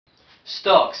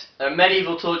Stocks, a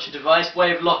medieval torture device,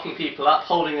 way of locking people up,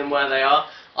 holding them where they are.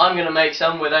 I'm going to make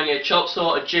some with only a chop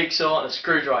saw, a jigsaw and a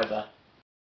screwdriver.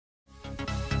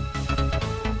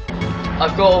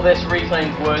 I've got all this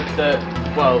reclaimed wood that,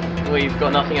 well, we've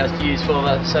got nothing else to use for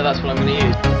that, so that's what I'm going to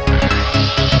use.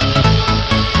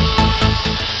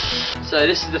 So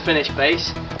this is the finished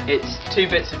base. It's 2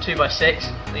 bits of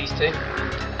 2x6, these two,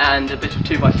 and a bit of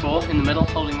 2x4 in the middle,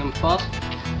 holding them fast.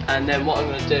 And then what I'm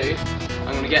going to do,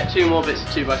 I'm going to get 2 more bits of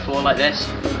 2x4 like this,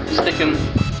 stick them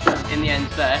in the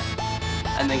ends there,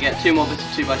 and then get 2 more bits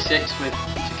of 2x6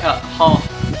 to cut half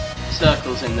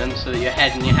circles in them so that your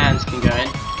head and your hands can go in.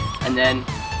 And then,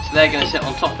 so they're going to sit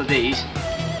on top of these,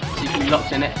 so you can be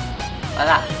locked in it like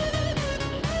that.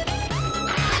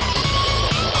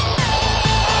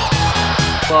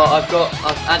 Well,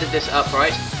 I've added this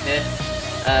upright here,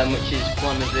 which is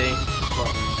one of the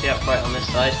upright on this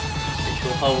side, which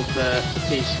will hold the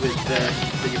piece with that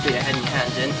you put your head and your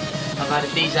hands in. I've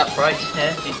added these uprights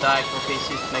here, these diagonal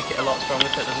pieces, to make it a lot stronger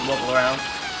so it doesn't wobble around.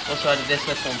 Also added this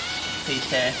little piece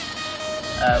here,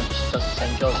 which does the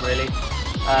same job really.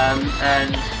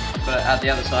 But at the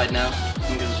other side now,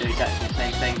 I'm going to do exactly the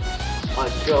same thing.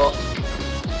 I've got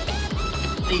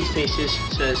these pieces,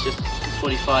 so it's just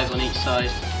 45 on each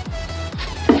side,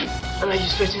 and they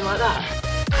just fit in like that.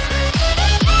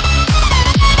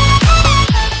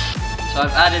 So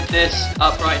I've added this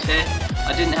upright here.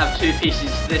 I didn't have 2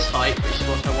 pieces this height, which is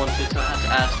what I wanted, so I had to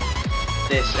add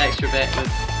this extra bit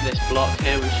with this block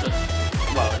here, which,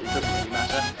 well, it doesn't really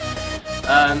matter.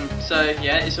 So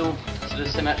yeah, it's all sort of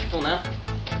symmetrical now.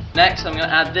 Next I'm going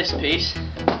to add this piece.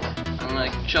 I'm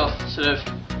going to chop sort of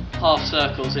half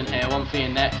circles in here, one for your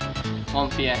neck, one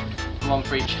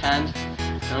for each hand,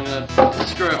 and I'm going to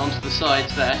screw it onto the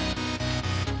sides there,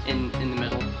 in the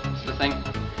middle, sort of thing.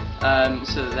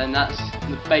 So that then that's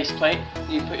the base plate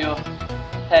you put your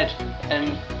head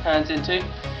and hands into,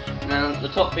 and then on the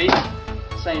top piece,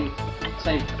 same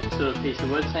sort of piece of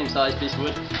wood, same size piece of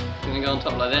wood, going to go on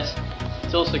top like this.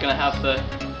 It's also going to have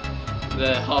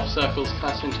the half circles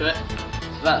cut into it,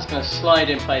 so that's going to slide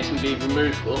in place and be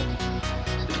removable, so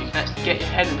that you can actually get your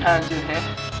head and hands in here,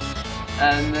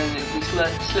 and then it will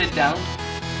be slid down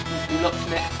and be locked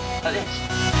in it like this.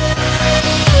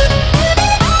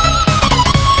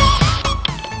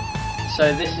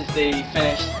 So this is the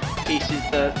finished pieces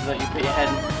that you put your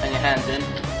head and your hands in.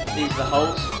 These are the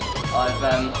holes. I've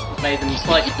made them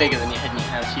slightly bigger than your head and your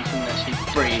hands so you can actually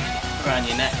breathe around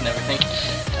your neck and everything.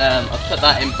 I've put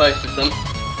that in both of them.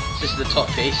 This is the top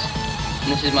piece,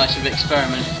 and this is my sort of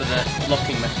experiment for the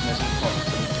locking mechanism.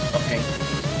 Locking.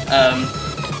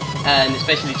 And it's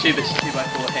basically 2 bits of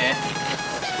 2x4 here.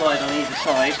 Slide on either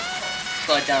side.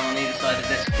 Slide down on either side of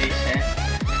this piece here,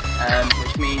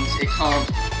 which means it can't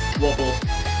wobble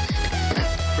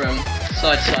from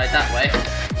side to side that way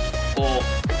or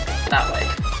that way.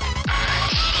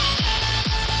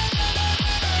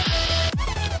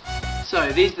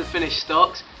 So these are the finished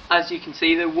stocks. As you can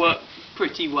see, they work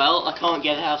pretty well. I can't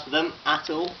get out of them at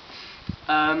all.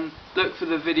 Look for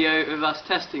the video of us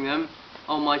testing them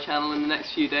on my channel in the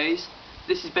next few days.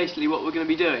 This is basically what we're going to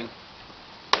be doing.